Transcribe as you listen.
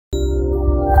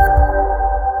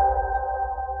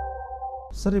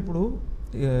సరే, ఇప్పుడు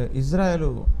ఇజ్రాయెల్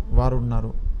వారు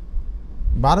ఉన్నారు,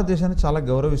 భారతదేశాన్ని చాలా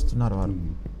గౌరవిస్తున్నారు వారు,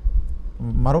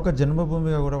 మరొక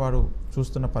జన్మభూమిగా కూడా వారు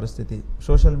చూస్తున్న పరిస్థితి.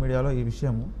 సోషల్ మీడియాలో ఈ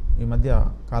విషయం ఈ మధ్య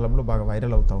కాలంలో బాగా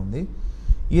వైరల్ అవుతూ ఉంది.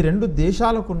 ఈ రెండు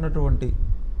దేశాలకు ఉన్నటువంటి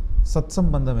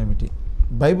సత్సంబంధం ఏమిటి?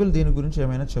 బైబిల్ దీని గురించి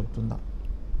ఏమైనా చెప్తుందా?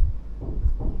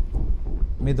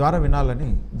 మీ ద్వారా వినాలని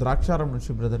ద్రాక్షారం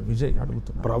నుంచి బ్రదర్ విజయ్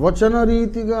అడుగుతున్నారు. ప్రవచన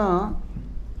రీతిగా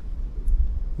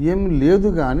ఏం లేదు,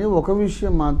 కానీ ఒక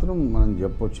విషయం మాత్రం మనం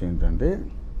చెప్పొచ్చు, ఏంటంటే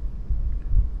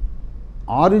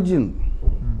ఆరిజిన్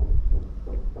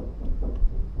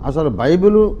అసలు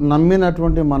బైబిల్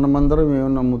నమ్మినటువంటి మనమందరం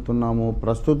ఏమి నమ్ముతున్నాము?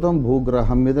 ప్రస్తుతం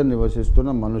భూగ్రహం మీద నివసిస్తున్న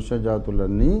మనుష్య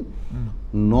జాతులన్నీ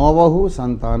నోవహు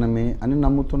సంతానమే అని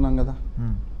నమ్ముతున్నాం కదా.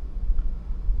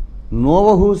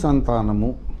 నోవహు సంతానము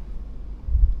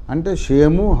అంటే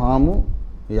షేము, హాము,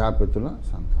 యాపెతుల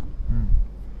సంతానం.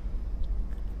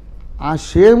 ఆ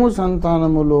షేము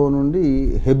సంతానములో నుండి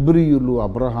హెబ్రియులు,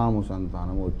 అబ్రహాము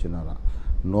సంతానము వచ్చినారా.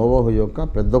 నోవహు యొక్క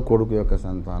పెద్ద కొడుకు యొక్క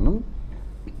సంతానం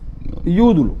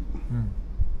యూదులు.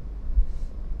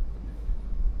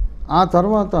 ఆ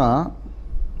తర్వాత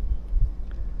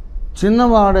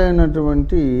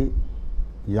చిన్నవాడైనటువంటి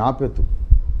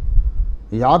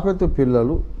యాపెతు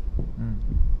పిల్లలు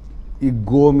ఈ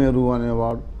గోమెరు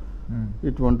అనేవాడు,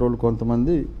 ఇటువంటి వాళ్ళు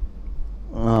కొంతమంది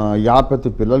యాపెతు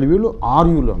పిల్లలు, వీళ్ళు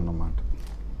ఆర్యులు అన్నమాట.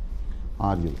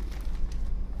 ఆర్యులు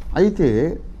అయితే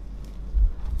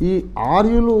ఈ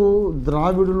ఆర్యులు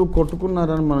ద్రావిడులు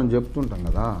కొట్టుకున్నారని మనం చెప్తుంటాం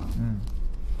కదా.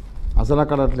 అసలు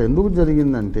అక్కడ అట్లా ఎందుకు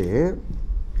జరిగిందంటే,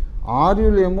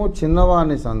 ఆర్యులేమో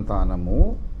చిన్నవాని సంతానము,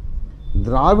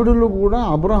 ద్రావిడులు కూడా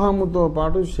అబ్రహాముతో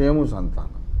పాటు షేము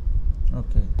సంతానం.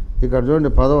 ఓకే, ఇక్కడ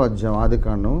చూడండి 10వ అధ్యాయం,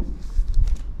 ఆదికాండం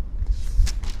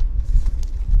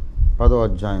 10వ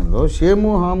అధ్యాయంలో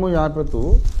షేము, హాము, యాపెతు.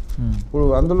 ఇప్పుడు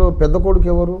అందులో పెద్ద కొడుకు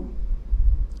ఎవరు?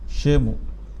 షేము.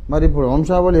 మరి ఇప్పుడు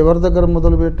వంశావళి ఎవరి దగ్గర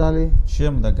మొదలు పెట్టాలి?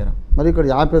 షేము దగ్గర. మరి ఇక్కడ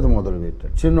యాపెతు మొదలు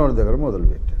పెట్టాడు, చిన్నోడి దగ్గర మొదలు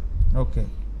పెట్టాడు. ఓకే,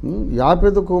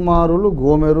 యాపెతు కుమారులు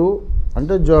గోమెరు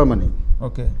అంటే జర్మనీ.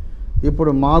 ఓకే,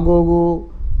 ఇప్పుడు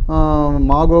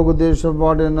మాగోగు దేశం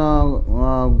వాడిన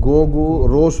గోగు,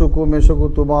 రోషుకు, మెషకు,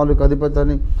 తుబాలుకు అధిపతి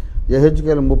అని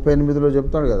యెహెజ్కేలు 38లో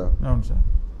చెప్తాడు కదా. అవును సార్.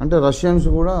 అంటే రష్యన్స్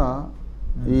కూడా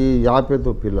ఈ యాపెతు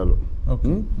పిల్లలు.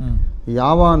 ఓకే,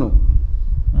 యావాను,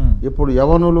 ఇప్పుడు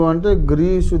యవనులు అంటే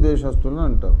గ్రీసు దేశస్తులు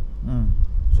అంటారు.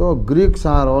 సో గ్రీక్స్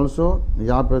ఆర్ ఆల్సో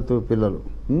యాపెతు పిల్లలు.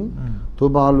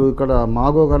 తుబాలు, ఇక్కడ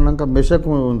మాగో కన్నాక మెషకు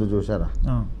ఉంది చూసారా,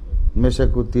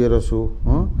 మెషకు, తీరసు,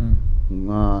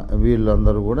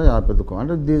 వీళ్ళందరూ కూడా యాపెతు.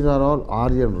 అంటే these are all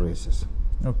Aryan races.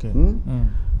 Okay,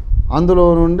 అందులో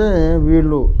నుండే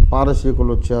వీళ్ళు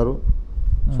పారసీకులు వచ్చారు.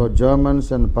 సో జర్మన్స్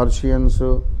అండ్ పర్షియన్స్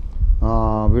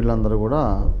వీళ్ళందరూ కూడా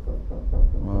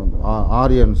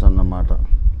ఆర్యన్స్ అన్నమాట.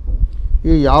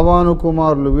 ఈ యావాను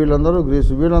కుమారులు వీళ్ళందరూ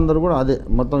గ్రీసు, వీళ్ళందరూ కూడా అదే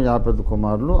మొత్తం యాపెతు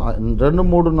కుమారులు. 2,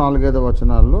 3, 4, 5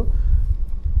 వచనాల్లో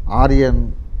ఆర్యన్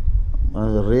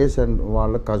రేస్ అండ్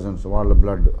వాళ్ళ కజన్స్, వాళ్ళ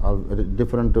బ్లడ్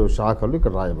డిఫరెంట్ శాఖలు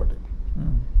ఇక్కడ రాయబడ్డాయి.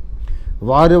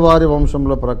 వారి వారి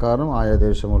వంశంలో ప్రకారం ఆయా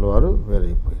దేశముల వారు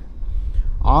వేరైపోయారు.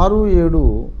 6, 7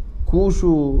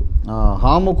 కూషు,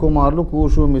 హాము కుమారులు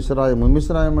కూషు, మిశ్రాయిము.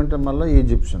 మిశ్రాయిం అంటే మళ్ళీ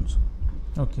ఈజిప్షియన్స్.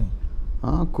 ఓకే,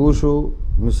 కూషు,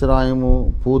 మిశ్రాయిము,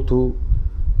 పూతు,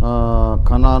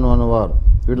 కనాను అనేవారు.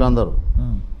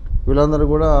 వీళ్ళందరూ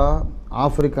కూడా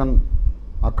ఆఫ్రికన్,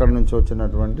 అక్కడి నుంచి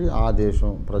వచ్చినటువంటి ఆ దేశం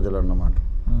ప్రజలు అన్నమాట.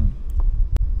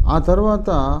 ఆ తర్వాత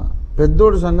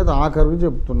పెద్దోడి సంగతి ఆఖరికి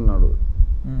చెప్తున్నాడు.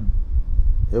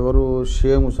 ఎవరు?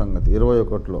 షేము సంగతి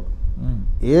 21లో.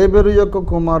 ఏబెరు యొక్క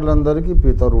కుమారులందరికీ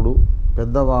పితరుడు,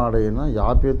 పెద్దవాడైన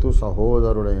యాపెతు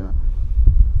సహోదరుడైన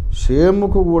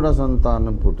షేముకు కూడా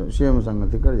సంతానం పుట్టింది. షేము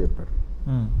సంగతి ఇక్కడ చెప్పాడు.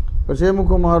 షేము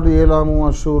కుమారుడు ఏలాము,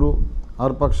 అషూరు,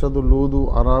 అర్పక్షదు, లూదు,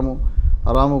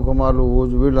 అరాము కుమారులు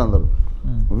ఊజు, వీళ్ళందరూ.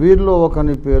 వీరిలో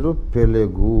ఒకని పేరు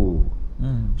పెలెగు.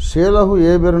 షేలహు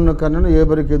ఏబెరును కన్నెను,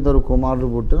 ఏబెరుకి 2 కుమారులు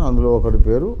పుట్టిన, అందులో ఒకటి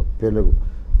పేరు పెలెగు.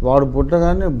 వాడు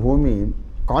పుట్టగానే భూమి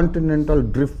కాంటినెంటల్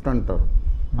డ్రిఫ్ట్ అంటారు.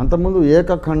 అంతకుముందు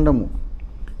ఏకఖండము,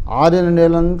 ఆరిన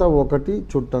నేలంతా ఒకటి,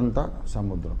 చుట్టంతా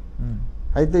సముద్రం.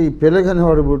 అయితే ఈ పెలెగు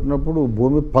అనేవాడు పుట్టినప్పుడు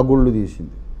భూమి పగుళ్ళు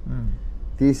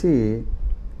తీసి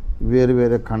వేరు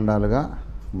వేరే ఖండాలుగా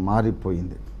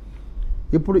మారిపోయింది.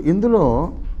 ఇప్పుడు ఇందులో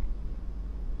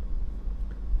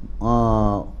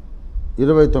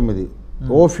 29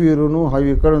 ఓఫీరును అవి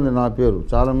ఇక్కడ ఉంది. నా పేరు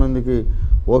చాలామందికి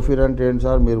ఓఫీర్ అంటే ఏంటి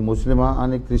సార్, మీరు ముస్లిమా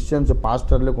అని క్రిస్టియన్స్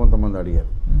పాస్టర్లే కొంతమంది అడిగారు.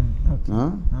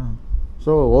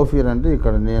 సో ఓఫీర్ అంటే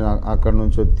ఇక్కడ నేను అక్కడి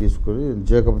నుంచి తీసుకుని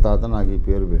జేకబ్ తాత నాకు ఈ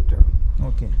పేరు పెట్టాడు.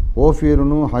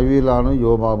 ఓఫీరును, హవీలాను,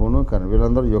 యోబాబును కని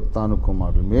వీళ్ళందరూ యొక్తాను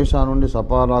కుమారులు. మేషా నుండి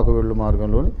సపారాకు వెళ్ళు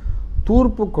మార్గంలోని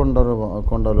తూర్పు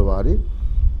కొండలు వారి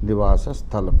నివాస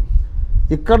స్థలం.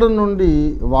 ఇక్కడ నుండి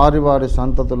వారి వారి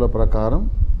సంతతుల ప్రకారం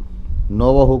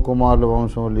నోవహు కుమారుల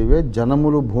వంశములు ఇవే,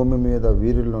 జనములు భూమి మీద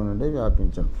వీరిలో నుండి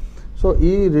వ్యాపించను. సో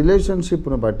ఈ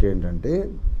రిలేషన్షిప్ను బట్టి ఏంటంటే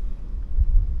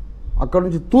అక్కడ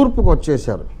నుంచి తూర్పుకు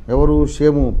వచ్చేసారు. ఎవరు?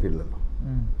 షేము పిల్లలు.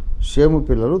 షేము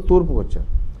పిల్లలు తూర్పుకు వచ్చారు.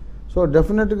 సో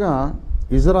డెఫినెట్గా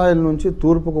ఇజ్రాయెల్ నుంచి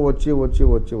తూర్పుకు వచ్చి వచ్చి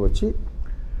వచ్చి వచ్చి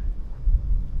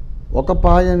ఒక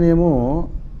పాయనేమో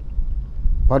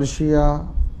పర్షియా,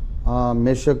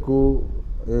 మెషకు,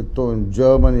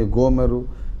 జర్మనీ, గోమెరు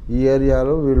ఈ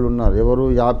ఏరియాలో వీళ్ళు ఉన్నారు. ఎవరు?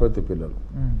 యాపెతు పిల్లలు.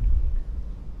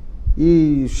 ఈ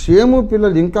షేము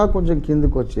పిల్లలు ఇంకా కొంచెం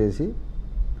కిందికి వచ్చేసి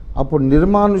అప్పుడు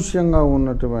నిర్మానుష్యంగా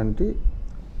ఉన్నటువంటి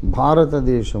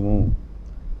భారతదేశము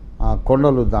ఆ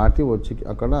కొండలు దాటి వచ్చి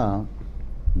అక్కడ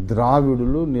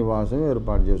ద్రావిడులు నివాసం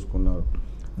ఏర్పాటు చేసుకున్నారు.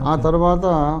 ఆ తర్వాత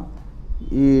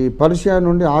ఈ పర్షియా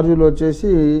నుండి ఆర్యులు వచ్చేసి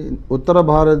ఉత్తర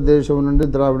భారతదేశం నుండి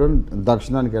ద్రావిడులు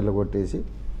దక్షిణానికి వెళ్ళగొట్టేసి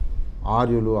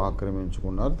ఆర్యులు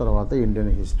ఆక్రమించుకున్నారు. తర్వాత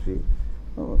ఇండియన్ హిస్టరీ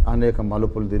అనేక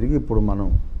మలుపులు తిరిగి ఇప్పుడు మనం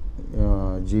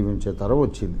జీవించే తరం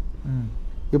వచ్చింది.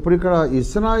 ఇప్పుడు ఇక్కడ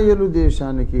ఇస్రాయేలు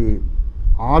దేశానికి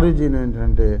ఆరిజిన్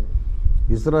ఏంటంటే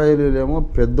ఇస్రాయేలీలేమో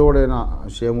పెద్దోడైన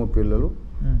షేము పిల్లలు,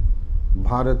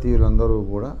 భారతీయులందరూ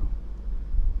కూడా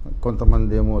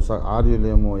కొంతమంది ఏమో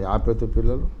ఆర్యులేమో యాపెతు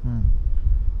పిల్లలు,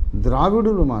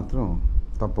 ద్రావిడులు మాత్రం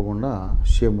తప్పకుండా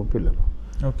షేము పిల్లలు.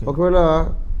 ఒకవేళ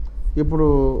ఇప్పుడు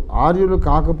ఆర్యులు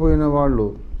కాకపోయిన వాళ్ళు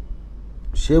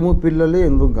షేము పిల్లలే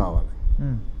ఎందుకు కావాలి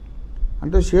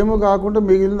అంటే షేము కాకుండా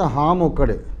మిగిలిన హామ్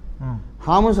ఒక్కడే.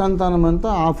 హాము సంతానం అంతా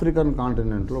ఆఫ్రికన్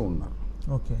కాంటినెంట్లో ఉన్నారు.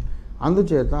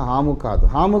 అందుచేత హాము కాదు.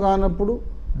 హాము కానప్పుడు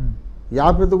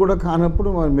యాపెతు కూడా కానప్పుడు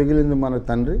మరి మిగిలింది మన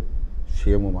తండ్రి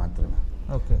షేము మాత్రమే.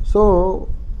 So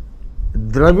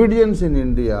Dravidians in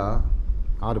India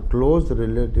are close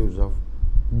relatives of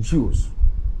juice.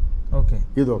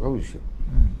 ఇది ఒక విషయం.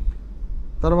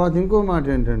 తర్వాత ఇంకో మాట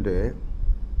ఏంటంటే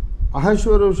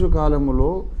అహశ్వరోషు కాలములో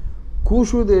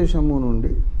కూషు దేశము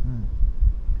నుండి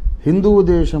హిందూ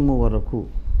దేశము వరకు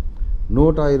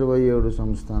 127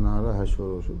 సంస్థానాలు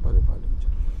అహశ్వరోషు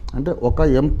పరిపాలించారు. అంటే ఒక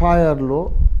ఎంపైర్లో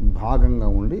భాగంగా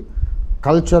ఉండి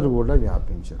కల్చర్ కూడా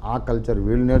వ్యాపించారు. ఆ కల్చర్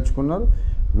వీళ్ళు నేర్చుకున్నారు,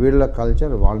 వీళ్ళ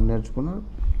కల్చర్ వాళ్ళు నేర్చుకున్నారు.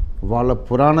 వాళ్ళ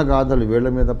పురాణ గాథలు వీళ్ళ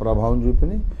మీద ప్రభావం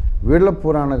చూపినాయి, వీళ్ళ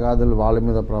పురాణ గాథలు వాళ్ళ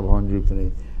మీద ప్రభావం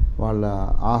చూపినాయి. వాళ్ళ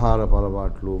ఆహారపు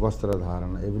అలవాట్లు,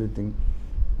 వస్త్రధారణ, everything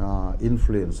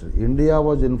influenced. India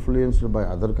was influenced by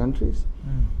other countries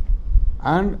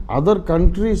and other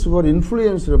countries were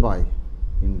influenced by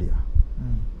India.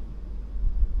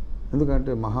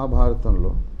 ఎందుకంటే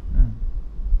మహాభారతంలో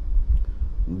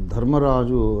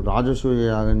ధర్మరాజు రాజసూయ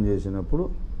యాగం చేసినప్పుడు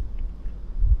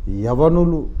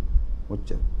యవనులు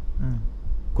వచ్చారు.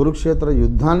 కురుక్షేత్ర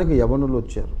యుద్ధానికి యవనులు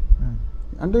వచ్చారు.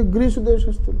 అంటే గ్రీసు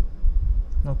దేశస్థులు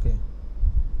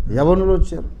యవనులు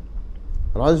వచ్చారు.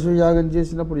 రాజసూయ యాగం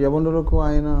చేసినప్పుడు యవనులకు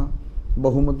ఆయన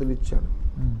బహుమతులు ఇచ్చాడు.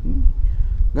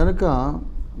 కనుక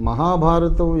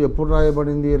మహాభారతం ఎప్పుడు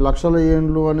రాయబడింది, లక్షల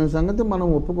ఏండ్లు అనే సంగతి మనం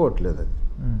ఒప్పుకోవట్లేదు.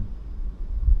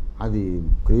 అది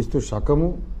క్రీస్తు శకము,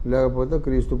 లేకపోతే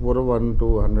క్రీస్తు పూర్వం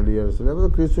 100-200 years, లేకపోతే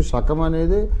క్రీస్తు శకం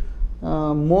అనేది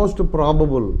మోస్ట్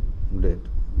ప్రాబబుల్ డేట్.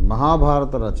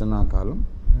 మహాభారత రచనా కాలం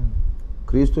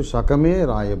క్రీస్తు శకమే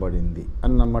రాయబడింది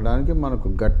అని నమ్మడానికి మనకు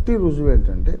గట్టి రుజువు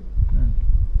ఏంటంటే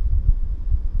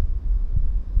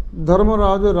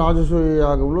ధర్మరాజు రాజసూయ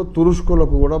యాగంలో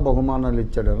తురుష్కులకు కూడా బహుమానాలు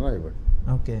ఇచ్చాడని రాయబడింది.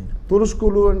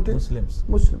 తురుష్కులు అంటే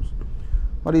ముస్లిమ్స్.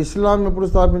 మరి ఇస్లాం ఎప్పుడు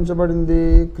స్థాపించబడింది?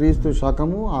 క్రీస్తు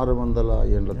శకము 600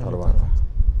 ఏళ్ళ తర్వాత.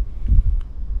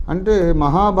 అంటే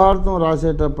మహాభారతం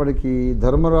రాసేటప్పటికి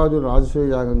ధర్మరాజు రాజసూయ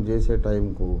యాగం చేసే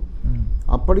టైంకు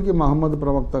అప్పటికి మహమ్మద్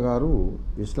ప్రవక్త గారు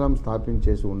ఇస్లాం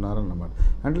స్థాపించేసి ఉన్నారన్నమాట.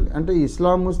 అంటే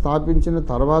ఇస్లాం స్థాపించిన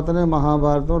తర్వాతనే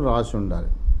మహాభారతం రాసి ఉండాలి.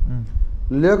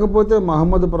 లేకపోతే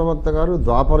మహమ్మద్ ప్రవక్త గారు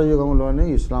ద్వాపర యుగంలోనే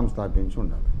ఇస్లాం స్థాపించి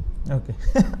ఉండాలి.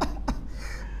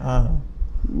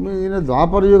 ఈయన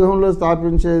ద్వాపర యుగంలో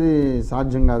స్థాపించేది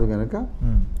సాధ్యం కాదు కనుక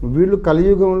వీళ్ళు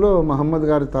కలియుగంలో మహమ్మద్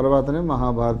గారి తర్వాతనే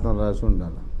మహాభారతం రాసి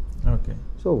ఉండాలి.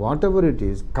 So what ever it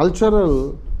is, cultural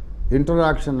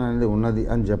interaction అనేది ఉన్నది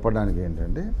అని చెప్పడానికి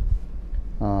ఏంటంటే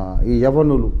ఈ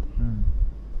యవనులు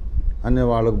అనే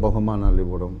వాళ్ళకు బహుమానాలు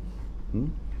ఇవ్వడం,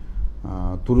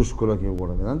 తురుష్కులకు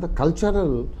ఇవ్వడం, ఇదంతా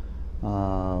కల్చరల్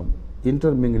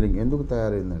ఇంటర్మింగ్లింగ్ ఎందుకు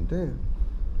తయారైందంటే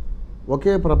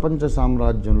ఒకే ప్రపంచ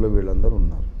సామ్రాజ్యంలో వీళ్ళందరూ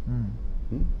ఉన్నారు.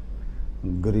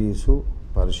 గ్రీసు,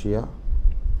 పర్షియా,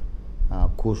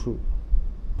 కుషు,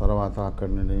 తర్వాత అక్కడ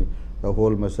నుండి the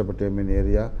whole మెసోపొటేమియన్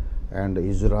area and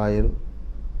Israel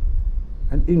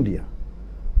and India,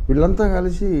 వీళ్ళంతా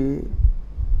కలిసి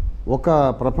ఒక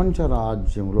ప్రపంచ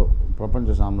రాజ్యంలో, ప్రపంచ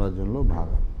సామ్రాజ్యంలో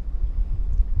భాగం.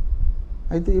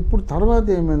 అయితే ఇప్పుడు తర్వాత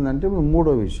ఏమైందంటే ఇప్పుడు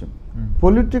మూడో విషయం,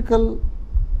 పొలిటికల్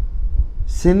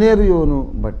సినేరియోను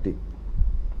బట్టి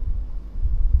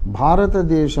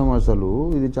భారతదేశం అసలు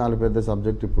ఇది చాలా పెద్ద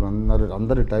సబ్జెక్ట్, ఇప్పుడు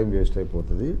అందరి టైం వేస్ట్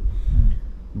అయిపోతుంది.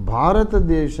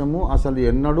 భారతదేశము అసలు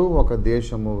ఎన్నడూ ఒక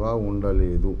దేశముగా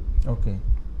ఉండలేదు. ఓకే,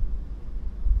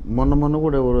 మొన్న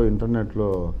కూడా ఎవరో ఇంటర్నెట్లో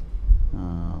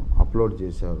అప్లోడ్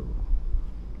చేశారు,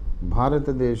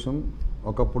 భారతదేశం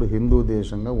ఒకప్పుడు హిందూ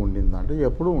దేశంగా ఉండిందంటే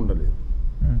ఎప్పుడూ ఉండలేదు.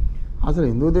 అసలు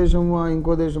హిందూ దేశము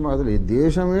ఇంకో దేశము అసలు ఈ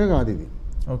దేశమే కాదు ఇది.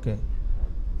 ఓకే,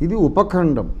 ఇది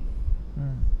ఉపఖండం.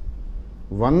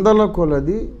 వందల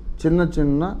కొలది చిన్న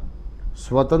చిన్న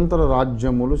స్వతంత్ర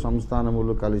రాజ్యములు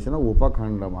సంస్థానములు కలిసిన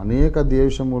ఉపఖండం, అనేక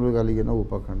దేశములు కలిగిన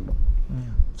ఉపఖండం.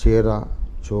 చేర,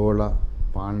 చోళ,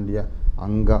 పాండ్య,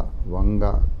 అంగ, వంగ,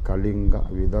 కళింగ,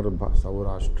 విదర్భ,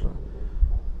 సౌరాష్ట్ర,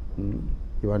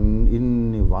 ఇవన్నీ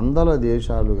ఇన్ని వందల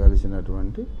దేశాలు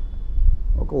కలిసినటువంటి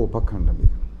ఒక ఉపఖండం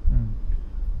ఇది.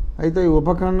 అయితే ఈ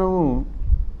ఉపఖండము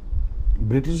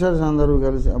బ్రిటిషర్స్ అందరూ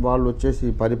కలిసి వాళ్ళు వచ్చేసి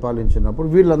పరిపాలించినప్పుడు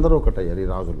వీళ్ళందరూ ఒకటయ్యారు, ఈ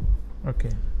రాజులు. ఓకే,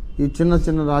 ఈ చిన్న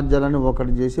చిన్న రాజ్యాలని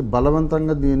ఒకటి చేసి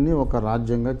బలవంతంగా దీన్ని ఒక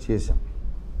రాజ్యంగా చేశాం.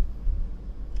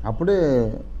 అప్పుడే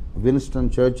విన్స్టన్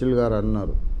చర్చిల్ గారు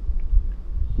అన్నారు,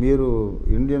 మీరు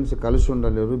ఇండియన్స్ కలిసి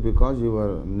ఉండలేరు, because you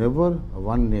are never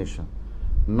one nation,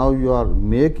 now you are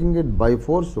making it by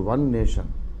force one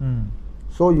nation,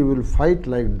 so you will fight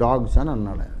like dogs అని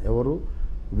అన్నాడు. ఎవరు?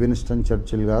 విన్స్టన్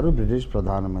చర్చిల్ గారు, బ్రిటిష్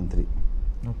ప్రధానమంత్రి.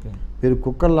 ఓకే, మీరు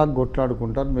కుక్కర్లాగా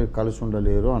కొట్లాడుకుంటారు, మీరు కలిసి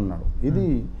ఉండలేరు అన్నాడు. ఇది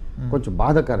కొంచెం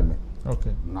బాధాకరమే. ఓకే,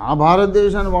 నా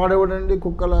భారతదేశాన్ని వాడేవాడండి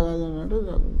కుక్కలాగా అంటే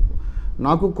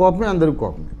నాకు కోపమే, అందరికి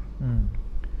కోపమే.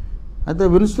 అయితే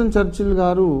విన్స్టన్ చర్చిల్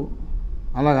గారు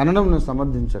అలా అనడం నేను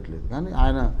సమర్థించట్లేదు, కానీ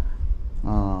ఆయన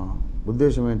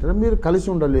ఉద్దేశం ఏంటంటే మీరు కలిసి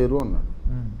ఉండలేరు అన్నాడు.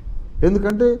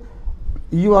 ఎందుకంటే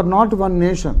you are not one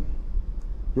nation,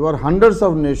 you are hundreds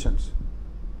of nations.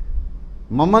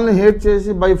 మమ్మల్ని హేట్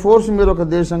చేసి బై ఫోర్స్ మీరు ఒక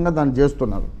దేశంగా దాన్ని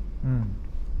చేస్తున్నారు.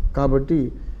 కాబట్టి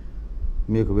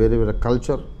మీకు వేరే వేరే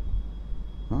కల్చర్,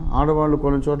 ఆడవాళ్ళు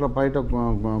కొన్ని చోట్ల బయట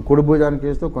కుడి భుజానికి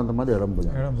వేస్తే కొంతమంది ఎడం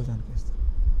భుజానికి వేస్తారు,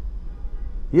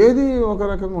 ఏది ఒక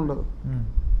రకంగా ఉండదు.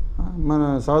 మన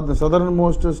సదరన్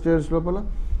మోస్ట్ స్టేట్స్ లోపల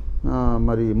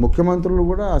మరి ముఖ్యమంత్రులు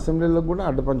కూడా అసెంబ్లీలకు కూడా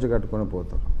అడ్డపంచ కట్టుకొని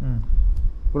పోతారు.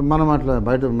 ఇప్పుడు మనం అట్లా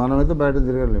మనమైతే బయట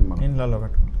తిరగలేము, మనం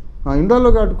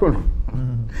ఇండియాలో కట్టుకోండి.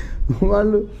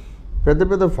 వాళ్ళు పెద్ద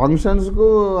పెద్ద ఫంక్షన్స్కు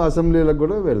అసెంబ్లీలకు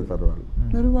కూడా వెళ్తారు వాళ్ళు,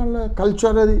 మరి వాళ్ళ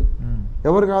కల్చర్ అది,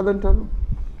 ఎవరు కాదంటారు.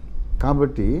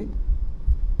 కాబట్టి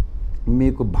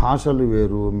మీకు భాషలు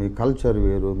వేరు, మీ కల్చర్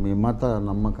వేరు, మీ మత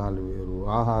నమ్మకాలు వేరు,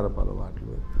 ఆహారపు అలవాట్లు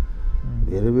వేరు,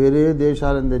 వేరే వేరే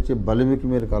దేశాలను తెచ్చి బలిమికి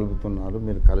మీరు కలుపుతున్నారు,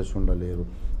 మీరు కలిసి ఉండలేరు.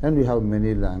 And we have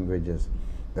many languages.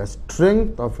 The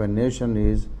strength of a nation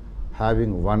is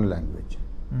having one language.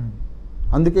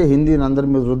 అందుకే హిందీని అందరి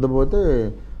మీద రుద్దపోతే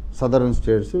సదరన్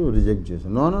స్టేట్స్ రిజెక్ట్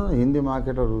చేశారు. నో హిందీ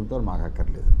మాకెట రుద్దుతారు, మాకు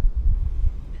అక్కర్లేదు.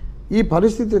 ఈ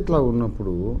పరిస్థితి ఇట్లా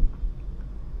ఉన్నప్పుడు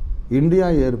ఇండియా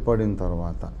ఏర్పడిన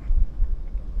తర్వాత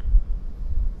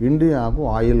ఇండియాకు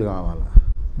ఆయిల్ కావాలి,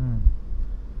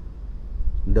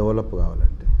 డెవలప్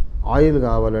కావాలంటే ఆయిల్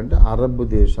కావాలంటే అరబ్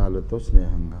దేశాలతో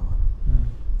స్నేహం కావాలి.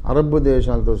 అరబ్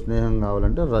దేశాలతో స్నేహం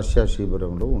కావాలంటే రష్యా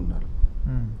శిబిరంలో ఉండాలి.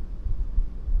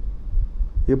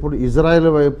 ఇప్పుడు ఇజ్రాయెల్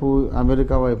వైపు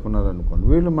అమెరికా వైపు ఉన్నారనుకోండి,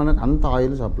 వీళ్ళు మనకు అంత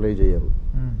ఆయిల్ సప్లై చేయరు.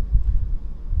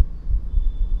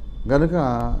 కనుక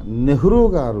నెహ్రూ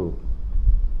గారు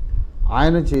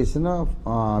ఆయన చేసిన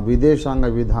విదేశాంగ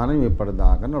విధానం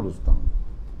ఇప్పటిదాకా నడుస్తాం.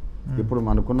 ఇప్పుడు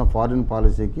మనకున్న ఫారిన్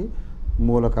పాలసీకి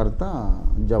మూలకర్త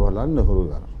జవహర్లాల్ నెహ్రూ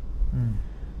గారు.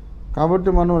 కాబట్టి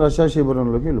మనం రష్యా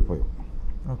శిబిరంలోకి వెళ్ళిపోయాం.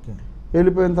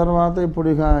 వెళ్ళిపోయిన తర్వాత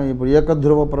ఇప్పుడు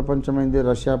ఏకధ్రువ ప్రపంచమైంది,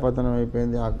 రష్యా పతనం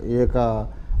అయిపోయింది, ఏక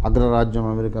అగ్రరాజ్యం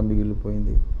అమెరికా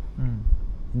మిగిలిపోయింది.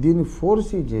 దీన్ని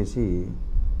ఫోర్సీ చేసి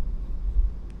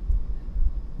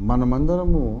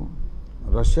మనమందరము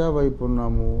రష్యా వైపు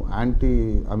ఉన్నాము, యాంటీ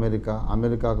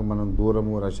అమెరికాకు మనం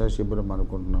దూరము, రష్యా శిబిరం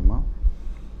అనుకుంటున్నామా?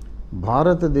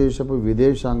 భారతదేశపు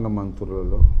విదేశాంగ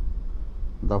మంత్రులలో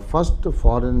the first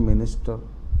foreign minister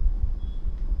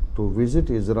to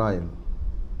visit Israel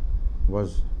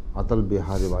was Atal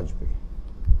Bihari Vajpayee,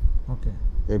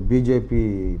 A BJP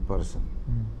person.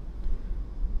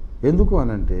 ఎందుకు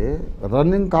అనంటే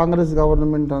రన్నింగ్ కాంగ్రెస్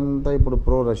గవర్నమెంట్ అంతా ఇప్పుడు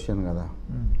ప్రో రష్యన్ కదా.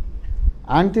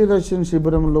 యాంటీ రష్యన్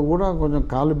శిబిరంలో కూడా కొంచెం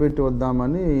కాలు పెట్టి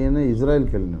వద్దామని ఈయన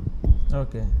ఇజ్రాయెల్కి వెళ్ళినాడు.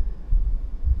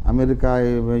 America,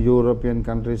 European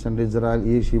countries and Israel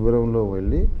ఈ శిబిరంలో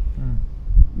వెళ్ళి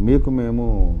మీకు మేము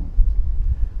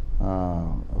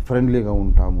ఫ్రెండ్లీగా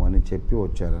ఉంటాము అని చెప్పి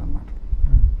వచ్చారన్నమాట.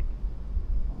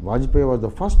 Vajpayee was the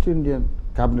first Indian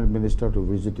cabinet minister to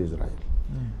visit Israel.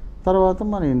 తర్వాత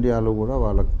మన ఇండియాలో కూడా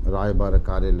వాళ్ళ రాయబార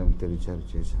కార్యాలయం తెరిచారు,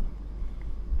 చేశారు.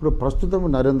 ఇప్పుడు ప్రస్తుతం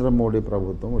నరేంద్ర మోడీ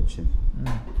ప్రభుత్వం వచ్చింది.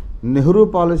 నెహ్రూ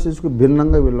పాలసీస్కు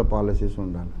భిన్నంగా వీళ్ళ పాలసీస్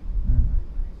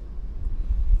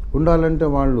ఉండాలంటే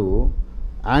వాళ్ళు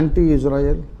anti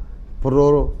Israel, pro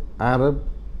Arab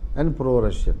and pro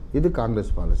Russian, ఇది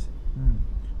కాంగ్రెస్ పాలసీ.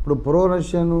 ఇప్పుడు ప్రో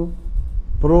రష్యన్,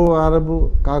 ప్రో అరబ్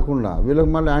కాకుండా వీళ్ళకి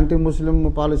మళ్ళీ యాంటీ ముస్లిం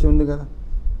పాలసీ ఉంది కదా,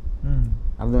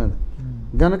 అర్థమైంది.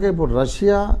 గనక ఇప్పుడు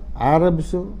రష్యా,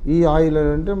 అరబ్స్ ఈ ఆయిల్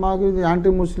అంటే మాకు ఇది యాంటీ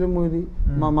ముస్లిం, ఇది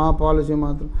మా పాలసీ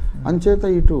మాత్రం. అంచేత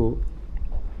ఇటు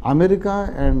అమెరికా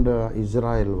అండ్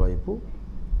ఇజ్రాయెల్ వైపు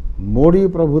మోడీ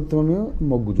ప్రభుత్వమే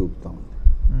మొగ్గు చూపుతా ఉంది.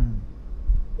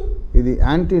 ఇది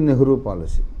యాంటీ నెహ్రూ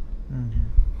పాలసీ.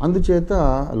 అందుచేత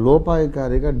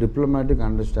లోపాయకారిగా డిప్లొమాటిక్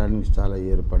అండర్స్టాండింగ్స్ చాలా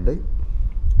ఏర్పడ్డాయి.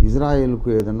 ఇజ్రాయెల్కు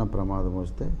ఏదైనా ప్రమాదం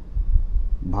వస్తే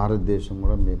భారతదేశం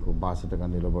కూడా మీకు బాసటగా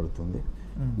నిలబడుతుంది,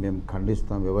 మేము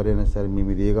ఖండిస్తాం, ఎవరైనా సరే మీ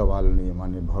మీద ఏగా వాళ్ళని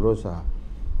అనే భరోసా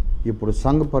ఇప్పుడు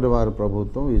సంఘ్ పరివార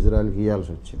ప్రభుత్వం ఇజ్రాయెల్కి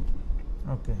ఇవ్వాల్సి వచ్చింది.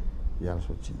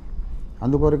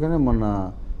 అందుకొరకనే మొన్న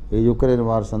ఈ యుక్రెయిన్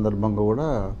వార్ సందర్భంగా కూడా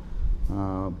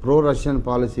ప్రో రష్యన్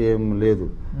పాలసీ ఏం లేదు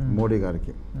మోడీ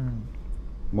గారికి.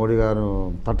 మోడీ గారు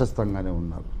తటస్థంగానే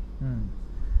ఉన్నారు.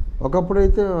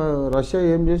 ఒకప్పుడైతే రష్యా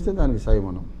ఏం చేస్తే దానికి సై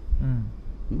మనం,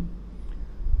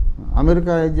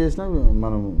 అమెరికా ఏం చేసినా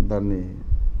మనం దాన్ని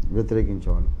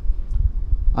వ్యతిరేకించేవాళ్ళం.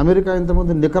 అమెరికా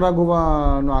ఇంతకుముందు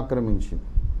నికరాగువాను ఆక్రమించింది,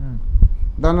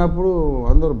 దాన్ని అప్పుడు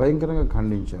అందరూ భయంకరంగా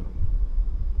ఖండించారు.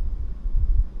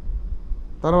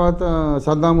 తర్వాత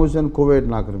సద్దాం హుసేన్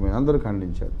కువైట్ని ఆక్రమించారు, అందరూ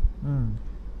ఖండించారు.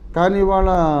 కానీ ఇవాళ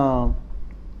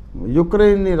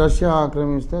యుక్రెయిన్ని రష్యా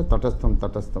ఆక్రమిస్తే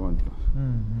తటస్థం అంటున్నారు.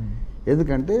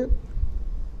 ఎందుకంటే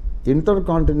ఇంటర్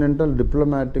కాంటినెంటల్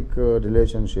డిప్లొమాటిక్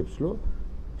రిలేషన్షిప్స్లో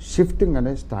షిఫ్టింగ్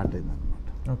అనేది స్టార్ట్ అయింది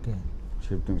అనమాట.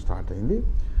 షిఫ్టింగ్ స్టార్ట్ అయింది.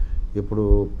 ఇప్పుడు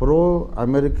ప్రో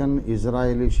అమెరికన్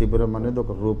ఇజ్రాయలీ శిబిరం అనేది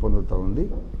ఒక రూపొందుతూ ఉంది.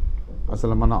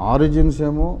 అసలు మన ఆరిజిన్స్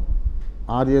ఏమో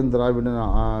ఆర్యన్ ద్రావిడ,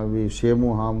 అవి షేము,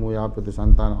 హాము, యాపతి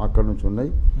సంతానం అక్కడి నుంచి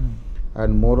ఉన్నాయి.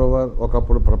 అండ్ మోరోవర్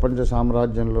ఒకప్పుడు ప్రపంచ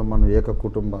సామ్రాజ్యంలో మనం ఏక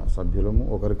కుటుంబ సభ్యులము,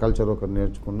 ఒకరి కల్చర్ ఒకరు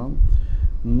నేర్చుకున్నాం.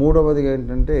 మూడవదిగా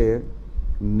ఏంటంటే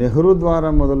నెహ్రూ ద్వారా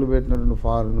మొదలుపెట్టినటువంటి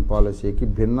ఫారిన్ పాలసీకి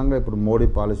భిన్నంగా ఇప్పుడు మోడీ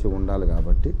పాలసీ ఉండాలి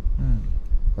కాబట్టి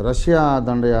రష్యా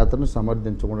దండయాత్రను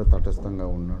సమర్థించకుండా తటస్థంగా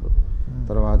ఉన్నాడు.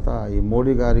 తర్వాత ఈ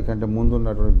మోడీ గారి కంటే ముందు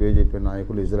ఉన్నటువంటి బీజేపీ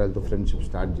నాయకులు ఇజ్రాయెల్తో ఫ్రెండ్షిప్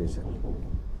స్టార్ట్ చేశారు.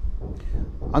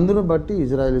 అందును బట్టి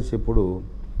ఇజ్రాయెల్స్ ఇప్పుడు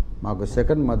మాకు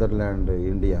సెకండ్ మదర్ ల్యాండ్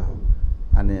ఇండియా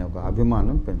అనే ఒక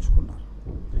అభిమానం పెంచుకున్నారు.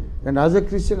 And as a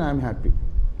Christian I'm happy.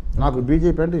 నాకు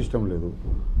బీజేపీ అంటే ఇష్టం లేదు,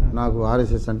 నాకు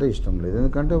ఆర్ఎస్ఎస్ అంటే ఇష్టం లేదు.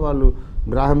 ఎందుకంటే వాళ్ళు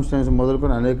గ్రాహం స్టెయిన్స్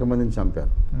మొదలుకొని అనేక మందిని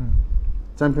చంపారు.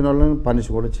 చంపిన వాళ్ళని పనిష్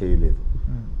కూడా చేయలేదు,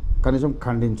 కనీసం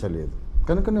ఖండించలేదు.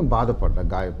 కనుక నేను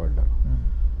గాయపడ్డాను.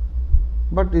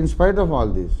 But in spite of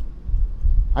all these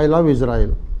I love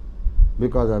Israel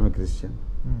because I'm a Christian.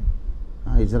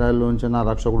 ఇజ్రాయెల్లోంచి నా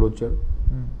రక్షకుడు వచ్చాడు.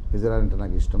 ఇజ్రాయెల్ అంటే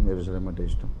నాకు ఇష్టం, యెరూషలేం అంటే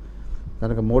ఇష్టం.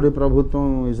 కనుక మోడీ ప్రభుత్వం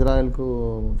ఇజ్రాయెల్కు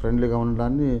ఫ్రెండ్లీగా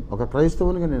ఉండడాన్ని ఒక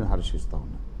క్రైస్తవునిగా నేను హర్షిస్తూ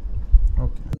ఉన్నాను.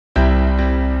 ఓకే.